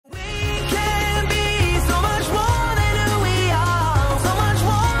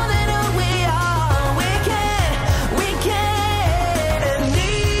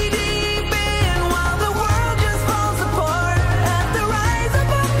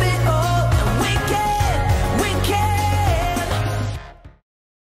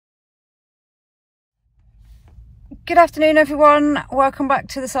Good afternoon everyone, welcome back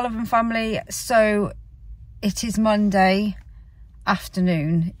to the Sullivan family. So it is Monday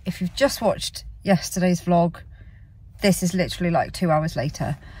afternoon. If you've just watched yesterday's vlog, this is literally like 2 hours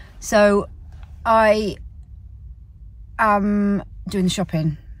later. So I am doing the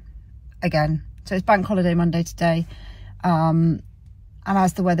shopping again. So it's bank holiday Monday today, and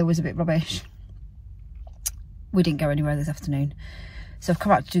as the weather was a bit rubbish, we didn't go anywhere this afternoon. So I've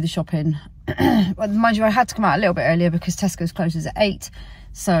come out to do the shopping. Well, mind you, I had to come out a little bit earlier because Tesco's closes at 8.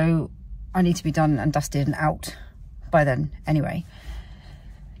 So I need to be done and dusted and out by then anyway.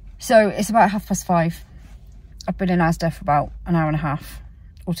 So it's about 5:30. I've been in ASDA for about an hour and a half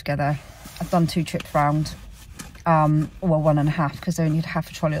altogether. I've done 2 trips round. Well, 1.5 because I only had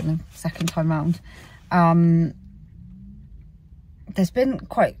half a trolley on the second time round. There's been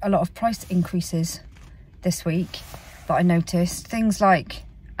quite a lot of price increases this week that I noticed. Things like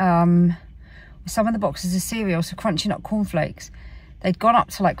some of the boxes of cereal, so Crunchy Nut cornflakes, they'd gone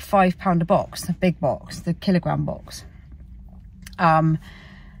up to like £5 a box, the big box, the kilogram box, and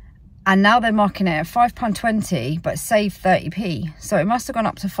now they're marking it at £5.20 but save 30p, so it must have gone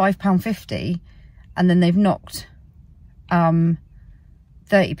up to £5.50 and then they've knocked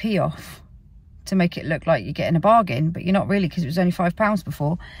 30p off to make it look like you're getting a bargain, but you're not really, because it was only £5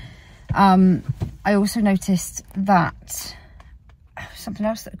 before. I also noticed that something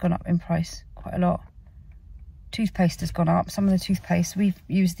else that had gone up in price quite a lot. Toothpaste has gone up. Some of the toothpaste, we've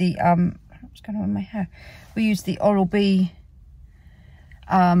used the what's going on with my hair? We use the Oral-B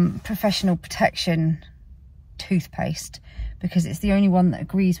Professional Protection toothpaste because it's the only one that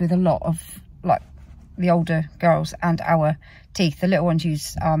agrees with a lot of like the older girls and our teeth. The little ones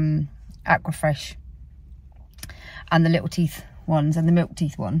use Aquafresh, and the little teeth ones and the milk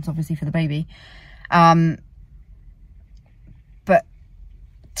teeth ones obviously for the baby, but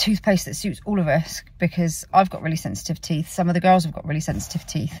toothpaste that suits all of us, because I've got really sensitive teeth, some of the girls have got really sensitive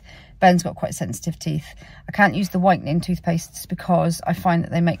teeth, Ben's got quite sensitive teeth. I can't use the whitening toothpastes because I find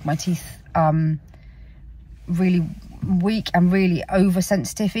that they make my teeth really weak and really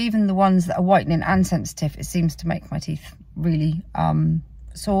oversensitive. Even the ones that are whitening and sensitive, it seems to make my teeth really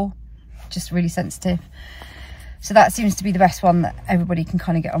sore, just really sensitive. So that seems to be the best one that everybody can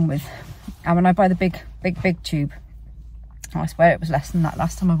kind of get on with. And when I buy the big tube, I swear it was less than that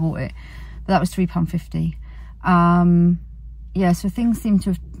last time I bought it, but that was £3.50. Yeah, so things seem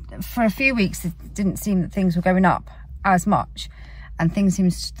to have, for a few weeks it didn't seem that things were going up as much, and there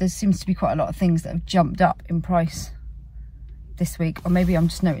seems to be quite a lot of things that have jumped up in price this week, or maybe I'm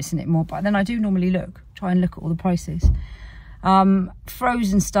just noticing it more, but then I do normally try and look at all the prices.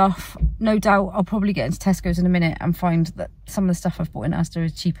 Frozen stuff, no doubt I'll probably get into Tesco's in a minute and find that some of the stuff I've bought in Asda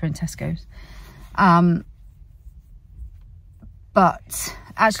is cheaper in Tesco's. But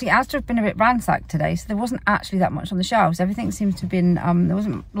actually Asda have been a bit ransacked today, so there wasn't actually that much on the shelves. Everything seems to have been, there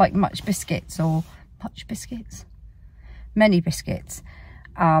wasn't like many biscuits, and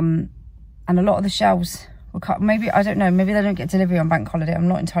a lot of the shelves were cut. Maybe, I don't know, maybe they don't get delivery on bank holiday, I'm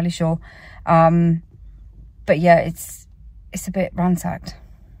not entirely sure. But yeah, it's a bit ransacked,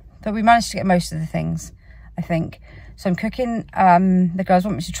 but we managed to get most of the things, I think. So I'm cooking, the girls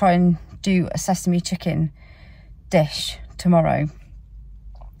want me to try and do a sesame chicken dish tomorrow,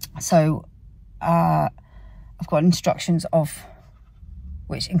 so I've got instructions of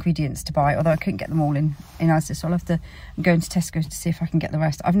which ingredients to buy, although I couldn't get them all in Asda, so I'll have to go into Tesco to see if I can get the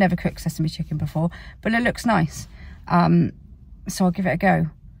rest. I've never cooked sesame chicken before, but it looks nice, so I'll give it a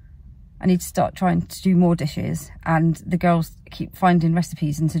go. I need to start trying to do more dishes, and the girls keep finding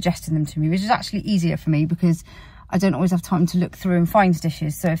recipes and suggesting them to me, which is actually easier for me because I don't always have time to look through and find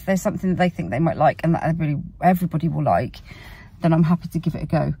dishes. So if there's something that they think they might like and that everybody will like, then I'm happy to give it a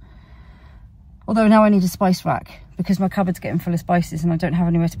go. Although now I need a spice rack because my cupboard's getting full of spices and I don't have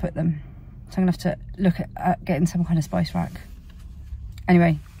anywhere to put them. So I'm gonna have to look at getting some kind of spice rack.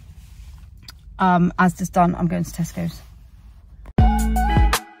 Anyway, Asda's done, I'm going to Tesco's.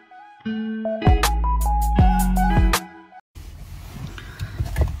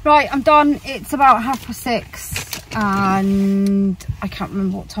 Right, I'm done. It's about 6:30 and I can't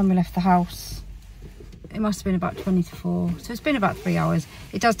remember what time we left the house. It must have been about 20 to 4. So it's been about 3 hours.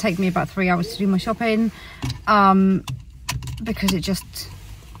 It does take me about 3 hours to do my shopping, because it just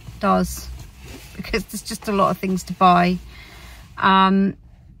does, because there's just a lot of things to buy.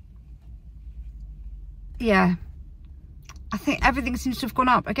 Yeah, I think everything seems to have gone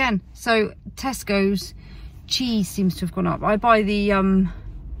up again. So Tesco's cheese seems to have gone up. I buy the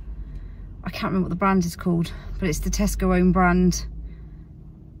I can't remember what the brand is called, but it's the Tesco own brand,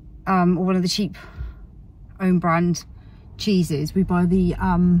 or one of the cheap own brand cheeses. We buy the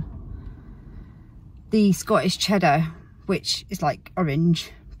the Scottish cheddar, which is like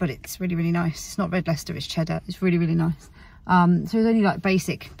orange, but it's really, really nice. It's not red Leicester, it's cheddar. It's really, really nice. So it's only like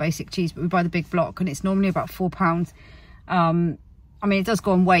basic cheese, but we buy the big block and it's normally about £4. I mean, it does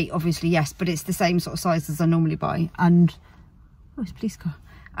go on weight, obviously, yes, but it's the same sort of size as I normally buy. And, oh, it's a police car.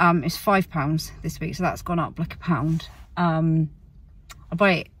 It's £5 this week, so that's gone up like £1. I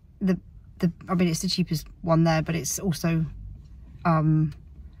buy it, I mean, it's the cheapest one there, but it's also the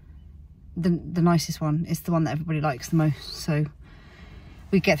nicest one. It's the one that everybody likes the most, so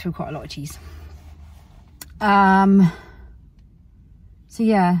we get through quite a lot of cheese. So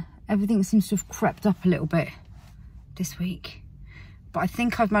yeah, everything seems to have crept up a little bit this week, but I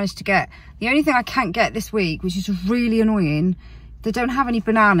think I've managed to get, the only thing I can't get this week, which is really annoying, they don't have any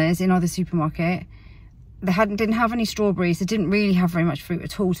bananas in either supermarket. They didn't have any strawberries. They didn't really have very much fruit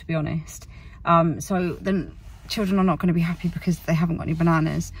at all, to be honest. So then children are not going to be happy because they haven't got any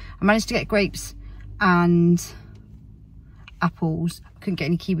bananas. I managed to get grapes and apples. I couldn't get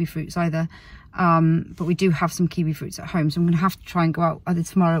any kiwi fruits either. But we do have some kiwi fruits at home, so I'm going to have to try and go out either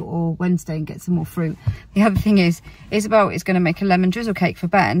tomorrow or Wednesday and get some more fruit. The other thing is, Isabel is going to make a lemon drizzle cake for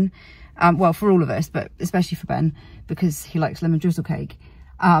Ben. Well, for all of us, but especially for Ben, because he likes lemon drizzle cake.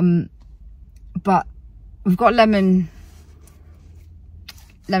 But we've got lemon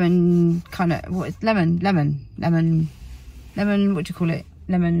kind of, what is lemon, what do you call it?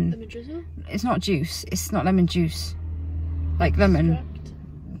 Lemon drizzle? It's not juice. It's not lemon juice. Like lemon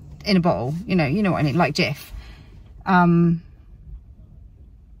in a bottle, you know what I mean, like Jif.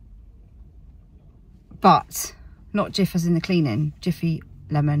 But not Jif as in the cleaning, Jiffy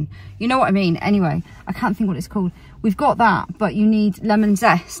lemon. You know what I mean? Anyway, I can't think what it's called. We've got that, but you need lemon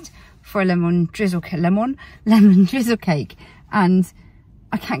zest for a lemon drizzle cake, and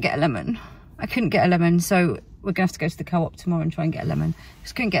I can't get a lemon. I couldn't get a lemon, so we're gonna have to go to the co-op tomorrow and try and get a lemon.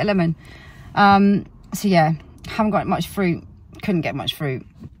 Just couldn't get a lemon. So yeah, haven't got much fruit. Couldn't get much fruit,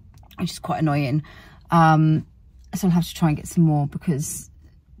 which is quite annoying. So I'll have to try and get some more because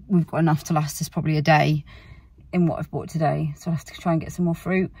we've got enough to last us probably a day in what I've bought today. So I'll have to try and get some more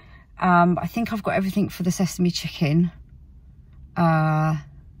fruit. But I think I've got everything for the sesame chicken. I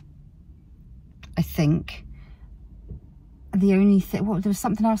think. The only thing, there was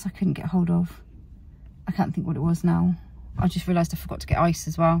something else I couldn't get hold of. I can't think what it was now. I just realised I forgot to get ice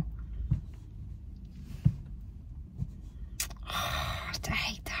as well. I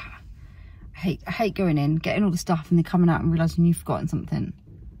hate that. I hate going in, getting all the stuff and then coming out and realising you've forgotten something.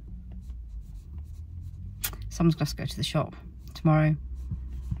 Someone's going to go to the shop tomorrow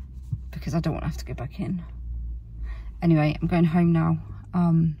because I don't want to have to go back in. Anyway, I'm going home now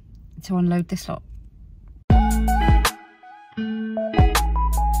to unload this lot.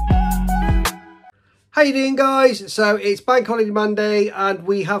 How you doing, guys? So it's Bank Holiday Monday and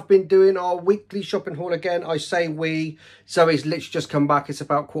we have been doing our weekly shopping haul again. I say we, Zoe's literally just come back. It's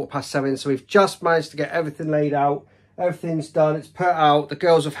about 7:15, so we've just managed to get everything laid out. Everything's done, it's put out. The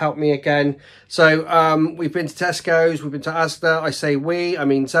girls have helped me again. So we've been to Tesco's, we've been to ASDA. I say we, I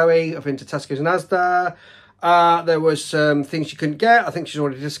mean Zoe. I've been to Tesco's and ASDA. There was some things she couldn't get. I think she's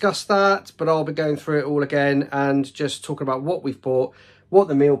already discussed that, but I'll be going through it all again and just talking about what we've bought, what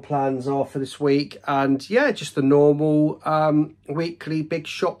the meal plans are for this week, and yeah, just the normal weekly big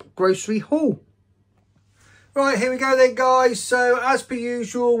shop grocery haul. Right, here we go then, guys. So as per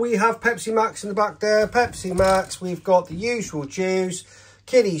usual, we have Pepsi Max in the back there. Pepsi Max, we've got the usual juice,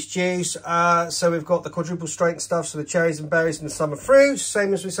 kiddies juice. So we've got the quadruple strength stuff, so the cherries and berries and the summer fruits,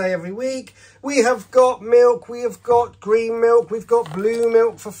 same as we say every week. We have got milk, we have got green milk, we've got blue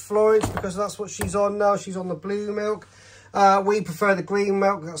milk for Florence because that's what she's on now. She's on the blue milk. We prefer the green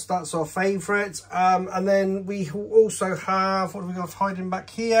milk, that's our favourite. And then we also have, what do we got hiding back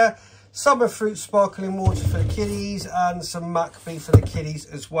here? Summer fruit sparkling water for the kiddies and some Maccabi for the kiddies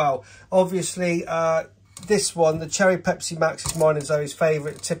as well. Obviously, this one, the cherry Pepsi Max, is mine and Zoe's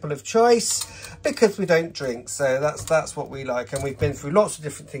favourite tipple of choice because we don't drink, so that's what we like. And we've been through lots of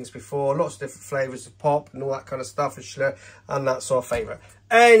different things before, lots of different flavours of pop and all that kind of stuff, and that's our favourite.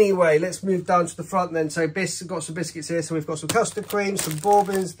 Anyway, let's move down to the front then. So we've got some biscuits here. So we've got some custard cream, some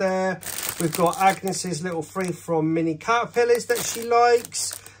bourbons there. We've got Agnes's little free from mini caterpillars that she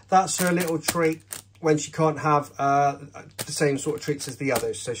likes. That's her little treat when she can't have the same sort of treats as the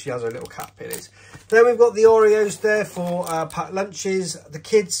others. So she has her little caterpillars. Then we've got the Oreos there for packed lunches. The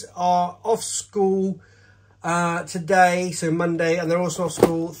kids are off school today, so Monday, and they're also off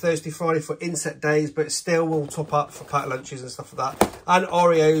school Thursday, Friday for inset days, but still we'll top up for packed lunches and stuff like that. And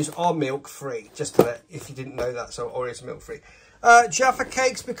Oreos are milk free, just to let, if you didn't know that, so Oreos are milk free. Jaffa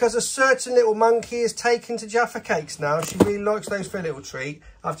cakes, because a certain little monkey is taken to Jaffa cakes now. She really likes those for a little treat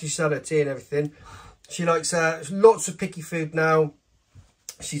after she's had her tea and everything. She likes lots of picky food now.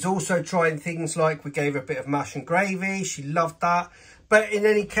 She's also trying things like, we gave her a bit of mash and gravy. She loved that. But in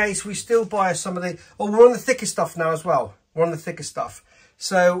any case, we still buy her some of the... Oh, we're on the thicker stuff now as well. We're on the thicker stuff.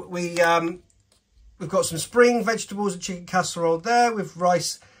 So we've got some spring vegetables and chicken casserole there with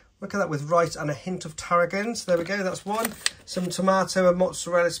rice. Look at that, with rice and a hint of tarragon. So there we go, that's one. Some tomato and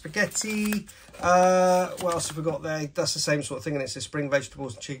mozzarella spaghetti. What else have we got there? That's the same sort of thing, and it's the spring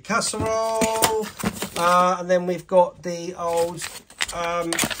vegetables and chicken casserole. And then we've got the old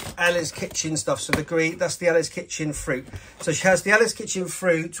Ella's Kitchen stuff. So that's the Ella's Kitchen fruit. So she has the Ella's Kitchen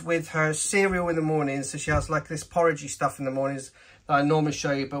fruit with her cereal in the morning. So she has like this porridgey stuff in the mornings that I normally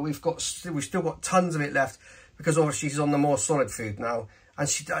show you, but we've still got tons of it left because obviously she's on the more solid food now. And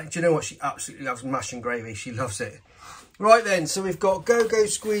do you know what? She absolutely loves mash and gravy. She loves it. Right then, so we've got Go-Go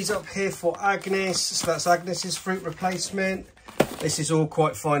Squeeze up here for Agnes. So that's Agnes's fruit replacement. This is all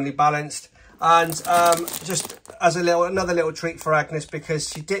quite finely balanced. And just as another little treat for Agnes, because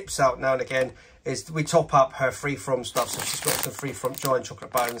she dips out now and again, is we top up her free-from stuff. So she's got some free-from giant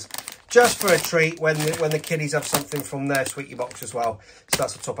chocolate bones, just for a treat when the kiddies have something from their sweetie box as well. So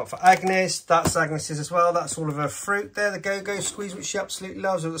that's a top up for Agnes. That's Agnes's as well. That's all of her fruit there, the Go-Go Squeeze, which she absolutely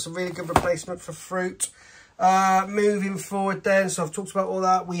loves. So that's a really good replacement for fruit. Moving forward then, so I've talked about all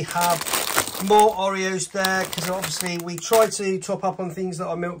that. We have more Oreos there, because obviously we try to top up on things that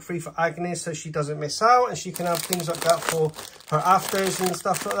are milk-free for Agnes so she doesn't miss out, and she can have things like that for her afters and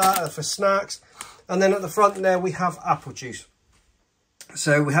stuff like that, and for snacks. And then at the front there, we have apple juice.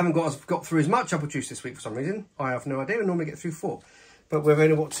 So we haven't got through as much apple juice this week for some reason. I have no idea. We normally get through 4. But we've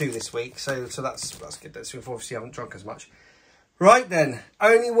only got 2 this week. So that's good. That's we've obviously haven't drunk as much. Right then,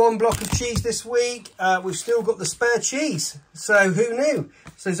 only 1 block of cheese this week. We've still got the spare cheese. So who knew?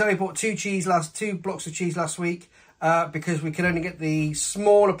 So Zoe bought 2 blocks of cheese last week because we could only get the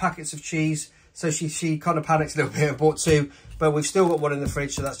smaller packets of cheese. So she kind of panicked a little bit and bought 2. But we've still got 1 in the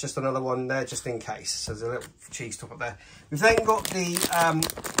fridge, so that's just another one there, just in case. So there's a little cheese top up there. We've then got the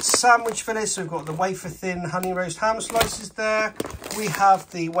sandwich fillets. So we've got the wafer-thin honey roast ham slices there. We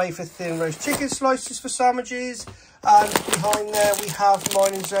have the wafer-thin roast chicken slices for sandwiches. And behind there we have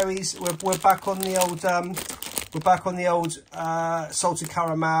mine and Zoe's. We're back on the old salted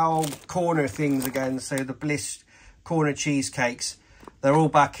caramel corner things again. So the Bliss corner cheesecakes. They're all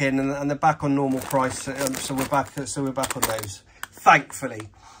back in, and they're back on normal price, so we're back on those, thankfully.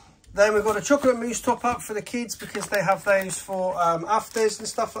 Then we've got a chocolate mousse top up for the kids because they have those for afters and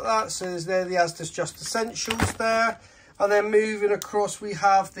stuff like that. So there's the ASDA's Just Essentials there. And then moving across, we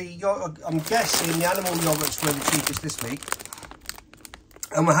have I'm guessing the animal yogurts were the cheapest this week.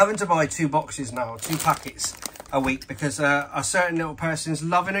 And we're having to buy 2 boxes now, 2 packets a week, because a certain little person's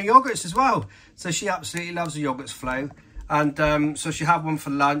loving her yogurts as well. So she absolutely loves the yogurts flow. And so she'll have one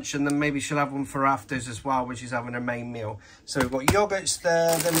for lunch, and then maybe she'll have one for afters as well when she's having her main meal. So we've got yogurts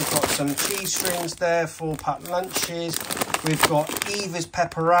there, then we've got some cheese strings there for packed lunches. We've got Eva's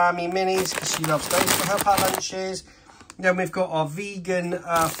pepperami minis, because she loves those for her packed lunches. Then we've got our vegan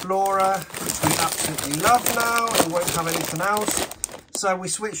Flora, which we absolutely love now and won't have anything else. So we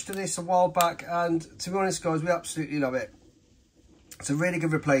switched to this a while back, and to be honest guys, we absolutely love it. It's a really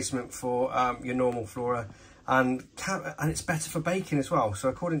good replacement for your normal Flora. And it's better for baking as well. So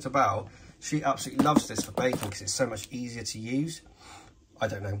according to Val, she absolutely loves this for baking because it's so much easier to use. I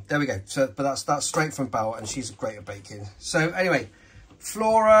don't know. There we go. So, but that's straight from Val, and she's great at baking. So anyway,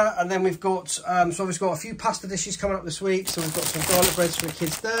 Flora, and then we've got so we've got a few pasta dishes coming up this week. So we've got some garlic breads for the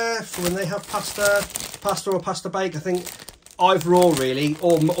kids there for when they have pasta or pasta bake. I think either or really,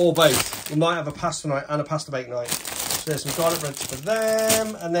 or both. We might have a pasta night and a pasta bake night. So there's some garlic breads for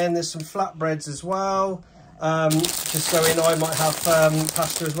them, and then there's some flatbreads as well. Just so and I might have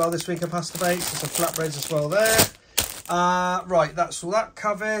pasta as well this week, a pasta bake, so some flatbreads as well there. Right, that's all that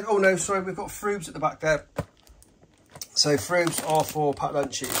covered. Oh no, sorry, we've got frubes at the back there. So frubes are for packed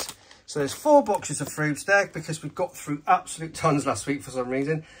lunches. So there's 4 boxes of frubes there because we got through absolute tons last week for some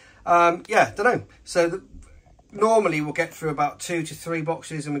reason. Yeah, don't know. So normally we'll get through about 2 to 3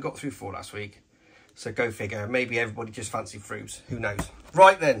 boxes, and we got through 4 last week. So go figure, maybe everybody just fancied frubes, who knows.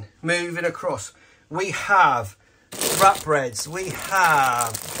 Right then, moving across. We have wrap breads. We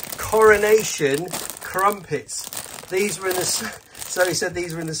have Coronation crumpets. These were in the... Zoe said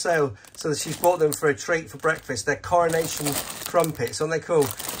these were in the sale. So she's bought them for a treat for breakfast. They're Coronation crumpets, aren't they cool?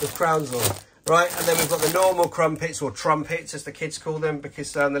 With crowns on. Right, and then we've got the normal crumpets, or trumpets as the kids call them,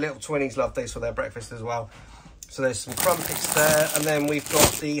 because the little twinnies love these for their breakfast as well. So there's some crumpets there. And then we've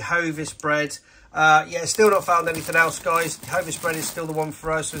got the Hovis bread. Yeah, still not found anything else, guys. Hovis bread is still the one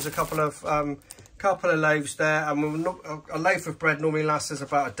for us. There's a couple of loaves there, and a loaf of bread normally lasts us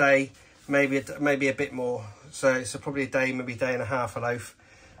about a day, maybe a bit more. So it's probably a day, maybe a day and a half a loaf.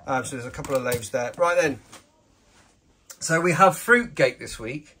 So there's a couple of loaves there. Right then. So we have fruit gate this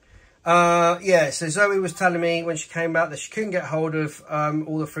week. Yeah, so Zoe was telling me when she came back that she couldn't get hold of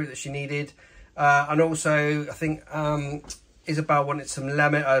all the fruit that she needed. And also, I think Isabel wanted some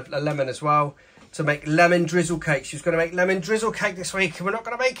lemon, a lemon as well, to make lemon drizzle cake. She's going to make lemon drizzle cake this week, and we're not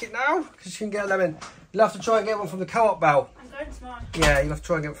going to make it now because she can get a lemon. You'll have to try and get one from the co-op, Belle. I'm going tomorrow. Yeah, you'll have to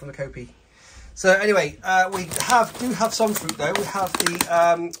try and get one from the Copi. So anyway, we do have some fruit though. We have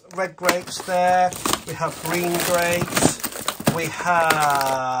the red grapes there. We have green grapes. We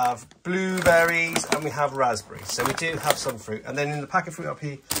have blueberries and we have raspberries. So we do have some fruit. And then in the packet fruit up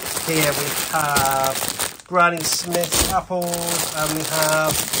here we have Granny Smith apples, and we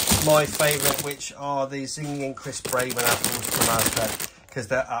have my favourite, which are the Zingy and Crisp 𝚘𝚘𝚘 apples from ASDA, because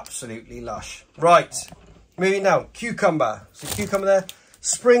they're absolutely lush. Right, moving now, cucumber. So cucumber there.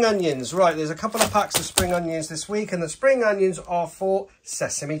 Spring onions. Right, there's a couple of packs of spring onions this week, and the spring onions are for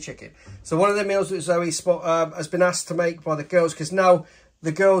sesame chicken. So one of the meals that Zoe has been asked to make by the girls, because now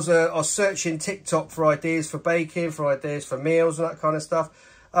the girls are searching TikTok for ideas for baking, for ideas for meals and that kind of stuff.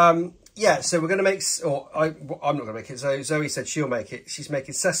 Yeah, so we're going to make, or I'm not going to make it, so Zoe said she'll make it. She's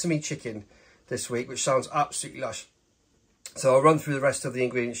making sesame chicken this week, which sounds absolutely lush. So I'll run through the rest of the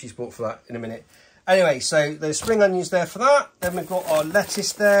ingredients she's bought for that in a minute. Anyway, so there's spring onions there for that. Then we've got our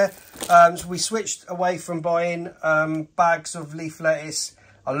lettuce there. So we switched away from buying bags of leaf lettuce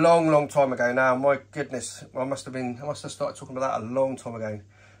a long time ago now. My goodness, I must have started talking about that a long time ago,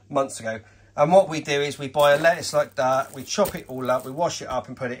 months ago. And what we do is we buy a lettuce like that, we chop it all up, we wash it up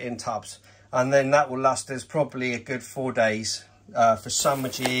and put it in tubs. And then that will last us probably a good 4 days for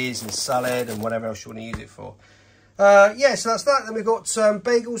sandwiches and salad and whatever else you want to use it for. Yeah, so that's that. Then we've got some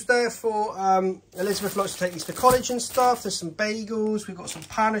bagels there for Elizabeth likes to take these to college and stuff. There's some bagels. We've got some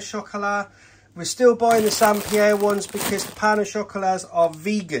pain au chocolat. We're still buying the 𝚆𝚃𝙺 ones because the pain au chocolats are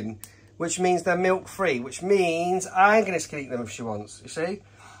vegan, which means they're milk free, which means Agnes can eat them if she wants, you see.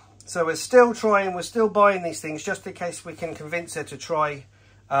 So we're still buying these things just in case we can convince her to try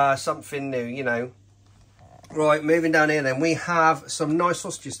something new, you know. Right, moving down here then, we have some nice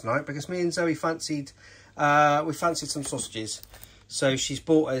sausages tonight because me and Zoe fancied some sausages. So she's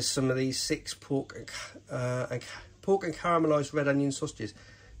bought us some of these 6 pork and caramelised red onion sausages.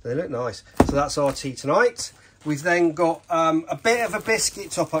 They look nice. So that's our tea tonight. We've then got a bit of a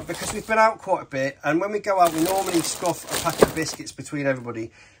biscuit top up because we've been out quite a bit, and when we go out we normally scoff a packet of biscuits between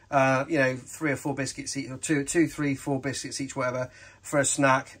everybody. You know, 3 or 4 biscuits each, or 2, 3, 4 biscuits each, whatever, for a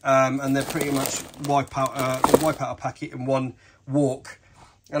snack, and they're pretty much wipe out a packet in one walk.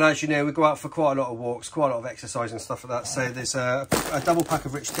 And as you know, we go out for quite a lot of walks, quite a lot of exercise and stuff like that. So there's a double pack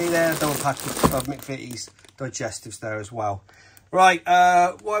of rich tea there, a double pack of McVitie's digestives there as well. Right,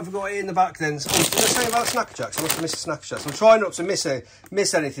 what have we got in the back then? Oh, did I say about Snacker Jacks? I must have missed Snacker Jacks. I'm trying not to miss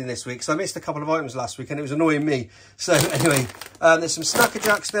anything this week, because I missed a couple of items last week and it was annoying me. So anyway, there's some Snacker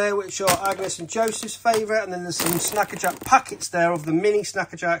Jacks there, which are Agnes and Joseph's favourite, and then there's some Snacker Jack packets there of the mini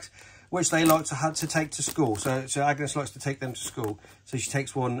Snacker Jacks, which they like to take to school. So Agnes likes to take them to school. So she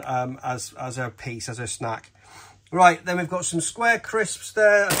takes one as her piece, as her snack. Right, then we've got some Square Crisps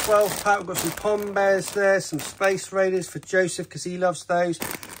there, a 12 pack. We've got some 𝚵𝚵 there, some Space Raiders for Joseph because he loves those.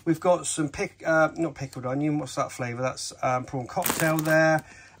 We've got some not pickled onion, what's that flavour? That's prawn cocktail there.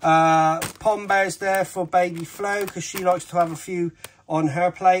 𝚵𝚵 there for baby Flo because she likes to have a few on her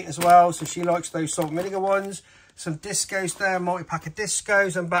plate as well. So she likes those salt and vinegar ones. Some Discos there, a multi-pack of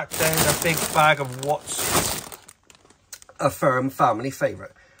Discos, and back there a big bag of what's a firm family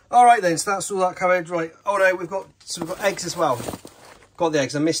favourite. All right then, so that's all that covered. Right, oh no, we've got eggs as well. Got the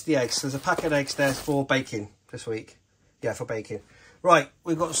eggs, I missed the eggs. There's a packet of eggs there for baking this week. Yeah, for baking. Right,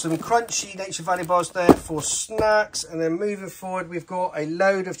 we've got some crunchy Nature Valley bars there for snacks. And then moving forward, we've got a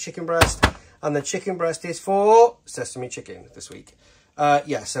load of chicken breast. And the chicken breast is for sesame chicken this week.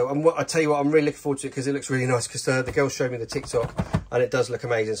 Yeah, so I tell you what, I'm really looking forward to it because it looks really nice. Because the girls showed me the TikTok and it does look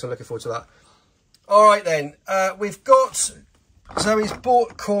amazing. So I'm looking forward to that. All right then, we've got... Zoe's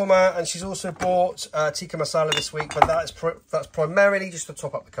bought korma and she's also bought tikka masala this week, but that's primarily just to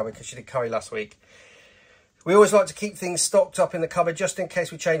top up the cupboard because she did curry last week. We always like to keep things stocked up in the cupboard just in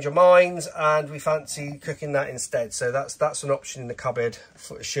case we change our minds and we fancy cooking that instead. So that's an option in the cupboard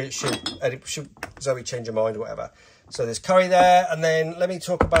for, should Zoe change her mind or whatever. So there's curry there, and then let me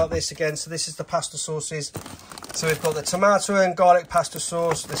talk about this again. So this is the pasta sauces. So we've got the tomato and garlic pasta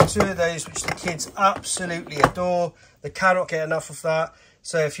sauce. There's 2 of those which the kids absolutely adore. They cannot get enough of that.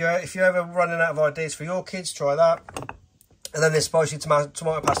 So if you're ever running out of ideas for your kids, try that. And then there's spicy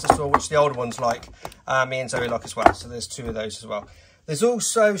tomato pasta sauce, which the older ones like. Me and Zoe like as well. So there's 2 of those as well. There's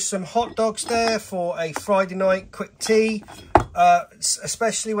also some hot dogs there for a Friday night quick tea,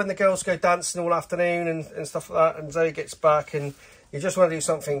 especially when the girls go dancing all afternoon and stuff like that, and Zoe gets back and you just want to do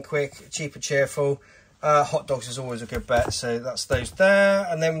something quick, cheap and cheerful. Hot dogs is always a good bet, so that's those there.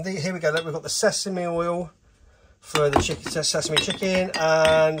 And then here we go, look, we've got the sesame oil for the sesame chicken,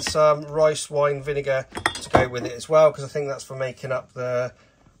 and some rice wine vinegar to go with it as well, because I think that's for making up the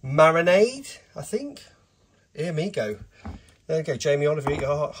marinade, I think. Here me go. There you go, Jamie Oliver, eat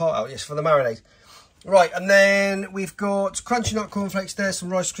your heart out. Yes, for the marinade. Right, and then we've got crunchy nut cornflakes there, some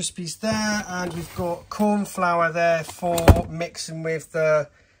Rice Krispies there, and we've got corn flour there for mixing with the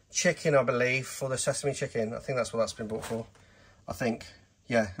chicken, I believe, for the sesame chicken. I think that's what that's been bought for. I think.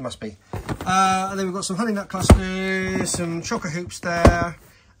 Yeah, it must be. And then we've got some honey nut clusters, some chocolate hoops there,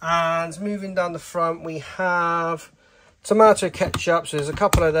 and moving down the front we have tomato ketchup. So there's a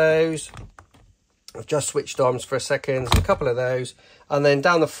couple of those. I've just switched arms for a second. There's a couple of those. And then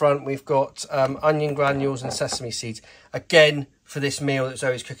down the front, we've got onion granules and sesame seeds. Again, for this meal that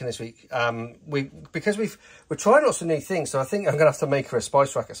Zoe's cooking this week. Because we're trying lots of new things, so I think I'm going to have to make her a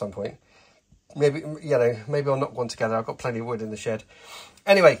spice rack at some point. Maybe, you know, maybe I'll knock one together. I've got plenty of wood in the shed.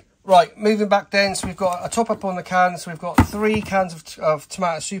 Anyway, right, moving back then. So we've got a top up on the cans. So we've got 3 cans of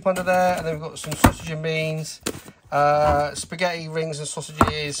tomato soup under there. And then we've got some sausage and beans, spaghetti rings and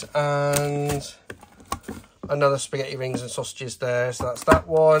sausages, and another spaghetti rings and sausages there. So that's that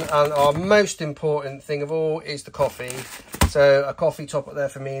one. And our most important thing of all is the coffee. So a coffee top up there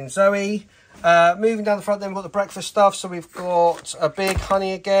for me and Zoe. Moving down the front then, we've got the breakfast stuff. So we've got a big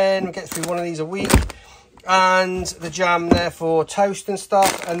honey again. We get through one of these a week. And the jam there for toast and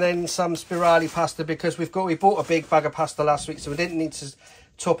stuff. And then some spirali pasta, because we bought a big bag of pasta last week, so we didn't need to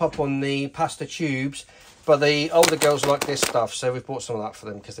top up on the pasta tubes. But the older girls like this stuff, so we've bought some of that for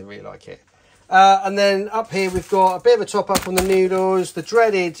them because they really like it. And then up here we've got a bit of a top up on the noodles, the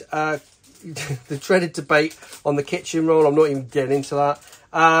dreaded the dreaded debate on the kitchen roll. I'm not even getting into that.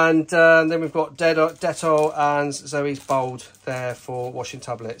 And then we've got Dettol and Zoe's Bold there for washing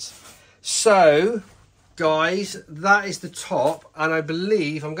tablets. So, guys, that is the top. And I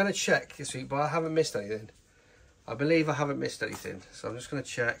believe, I'm going to check this week, but I haven't missed anything. I believe I haven't missed anything. So I'm just going to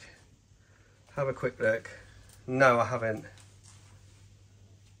check. Have a quick look. No, I haven't.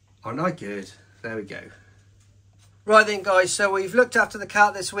 Aren't I good? There we go. Right then, guys, so we've looked after the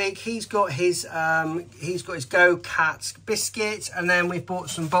cat this week. He's got his Go Cat biscuit, and then we've bought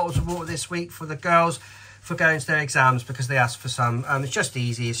some bottles of water this week for the girls for going to their exams because they asked for some. It's just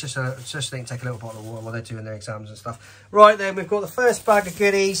easy. It's just they can take a little bottle of water while they're doing their exams and stuff. Right then, we've got the first bag of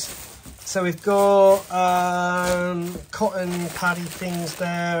goodies. So we've got cotton paddy things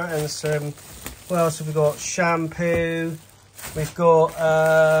there, and some. What else have we got? Shampoo. We've got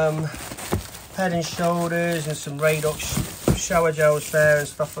Head and Shoulders and some Radox shower gels there and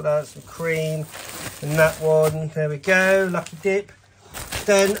stuff like that. Some cream and that one. There we go. Lucky dip.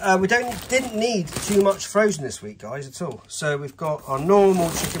 Then we didn't need too much frozen this week, guys, at all. So we've got our normal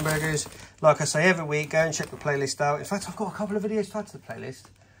chicken burgers. Like I say, every week, go and check the playlist out. In fact, I've got a couple of videos to add to the playlist.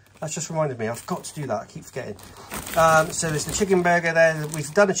 That's just reminded me. I've got to do that. I keep forgetting. So there's the chicken burger there.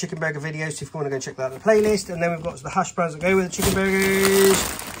 We've done a chicken burger video, so if you want to go check that out in the playlist. And then we've got the hash browns that go with the chicken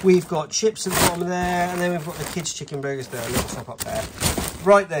burgers. We've got chips at the bottom there. And then we've got the kids' chicken burgers there. A little top up there.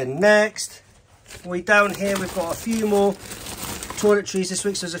 Right then, next. Down here, we've got a few more toiletries this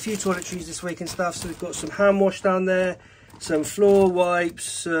week. So there's a few toiletries this week and stuff. So we've got some hand wash down there. Some floor wipes,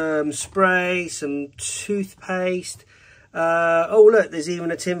 some spray, some toothpaste. Oh look, there's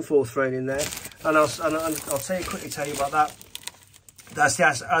even a tinfoil thrown in there, and I'll quickly tell you about that. That's the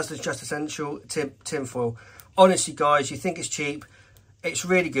ASDA Just Essential tinfoil. Honestly, guys, you think it's cheap? It's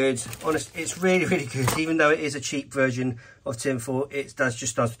really good. Honestly, it's really, really good. Even though it is a cheap version of tinfoil, it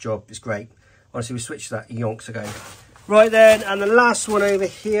just does the job. It's great. Honestly, we switched that yonks ago. Right then, and the last one over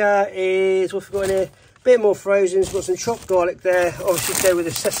here is what we've got in here. Bit more frozen. We've got some chopped garlic there. Obviously, go with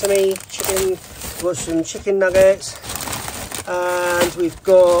the sesame chicken. We've got some chicken nuggets. And we've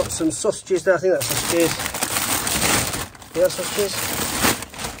got some sausages there. I think that's sausages. Yeah, sausages.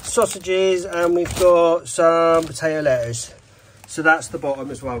 Sausages, and we've got some potato lettuce. So that's the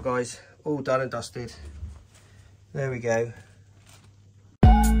bottom as well, guys. All done and dusted. There we go.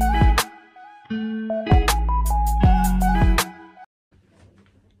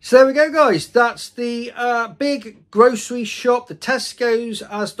 So there we go, guys. That's the big grocery shop, the Tesco's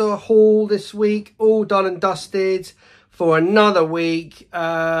ASDA haul this week. All done and dusted for another week.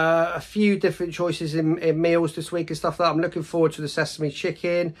 A few different choices in meals this week and stuff like that. I'm looking forward to the sesame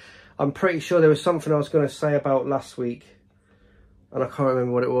chicken. I'm pretty sure there was something I was going to say about last week, and I can't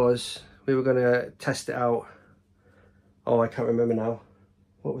remember what it was. We were going to test it out. Oh, I can't remember now.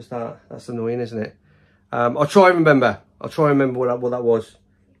 What was that? That's annoying, isn't it? I'll try and remember. I'll try and remember what that was.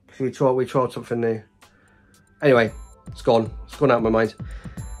 Because we tried something new. Anyway, it's gone. It's gone out of my mind.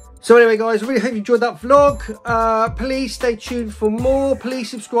 So anyway, guys, I really hope you enjoyed that vlog. Please stay tuned for more. Please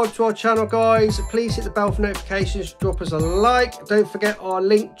subscribe to our channel, guys. Please hit the bell for notifications. Drop us a like. Don't forget our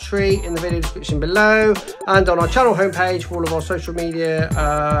link tree in the video description below. And on our channel homepage for all of our social media,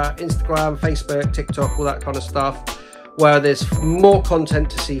 Instagram, Facebook, TikTok, all that kind of stuff, where there's more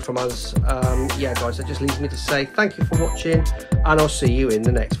content to see from us. Yeah, guys, that just leaves me to say thank you for watching, and I'll see you in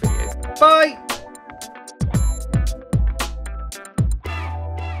the next video. Bye!